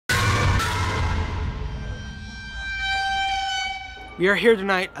We are here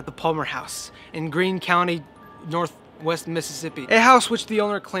tonight at the Palmer House in Greene County, Northwest Mississippi. A house which the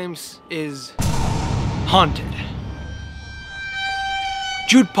owner claims is haunted.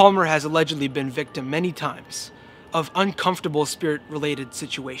 Jude Palmer has allegedly been victim many times of uncomfortable spirit-related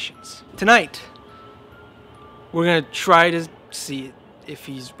situations. Tonight, we're gonna try to see if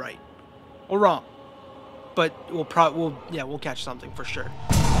he's right or wrong, but we'll catch something for sure.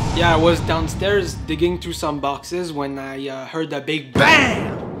 Yeah, I was downstairs digging through some boxes when I heard a big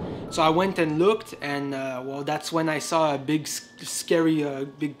bang. So I went and looked, and well, that's when I saw a big scary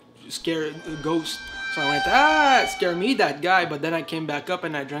ghost. So I went, scare me, that guy. But then I came back up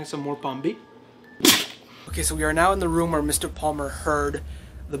and I drank some more Palm Beach. Okay, so we are now in the room where Mr. Palmer heard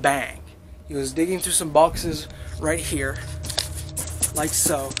the bang. He was digging through some boxes right here, like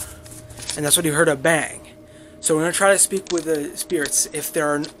so, and that's what he heard, a bang. So we're gonna try to speak with the spirits if there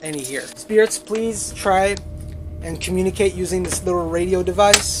are any here. Spirits, please try and communicate using this little radio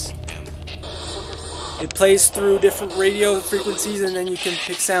device. It plays through different radio frequencies and then you can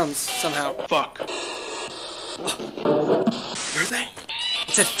pick sounds somehow. Fuck. Heard that?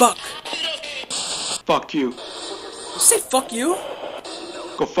 It said fuck. Fuck you. You say fuck you?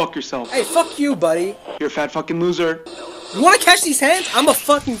 Go fuck yourself. Hey, fuck you, buddy. You're a fat fucking loser. You wanna catch these hands? I'ma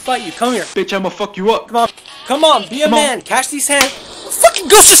fucking fight you. Come here. Bitch, I'ma fuck you up. Come on. Come on, be a man. Catch these hands. The fucking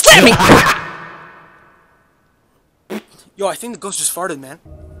ghost just stabbed me! Yo, I think the ghost just farted, man.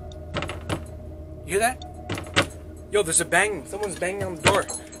 You hear that? Yo, there's a bang. Someone's banging on the door.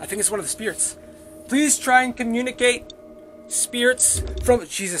 I think it's one of the spirits. Please try and communicate spirits from...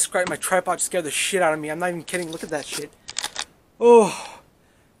 Jesus Christ, my tripod scared the shit out of me. I'm not even kidding. Look at that shit. Oh,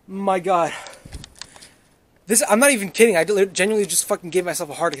 my God. I'm not even kidding. I genuinely just fucking gave myself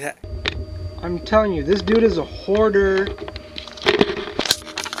a heart attack. I'm telling you, this dude is a hoarder.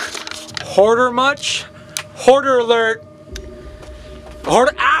 Hoarder much? Hoarder alert.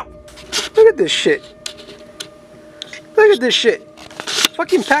 Hoarder. Ow! Look at this shit. Look at this shit.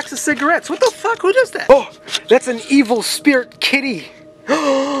 Fucking packs of cigarettes. What the fuck? Who does that? Oh, that's an evil spirit kitty.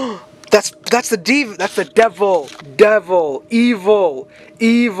 That's the devil. That's the devil. Devil. Evil.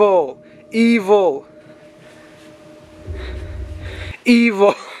 Evil. Evil.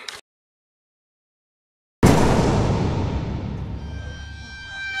 Evil.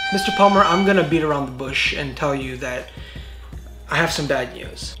 Mr. Palmer, I'm gonna beat around the bush and tell you that I have some bad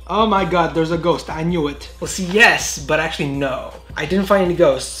news. Oh my God, there's a ghost. I knew it. Well, see, yes, but actually no. I didn't find any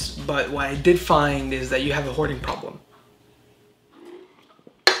ghosts, but what I did find is that you have a hoarding problem.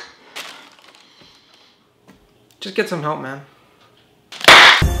 Just get some help, man.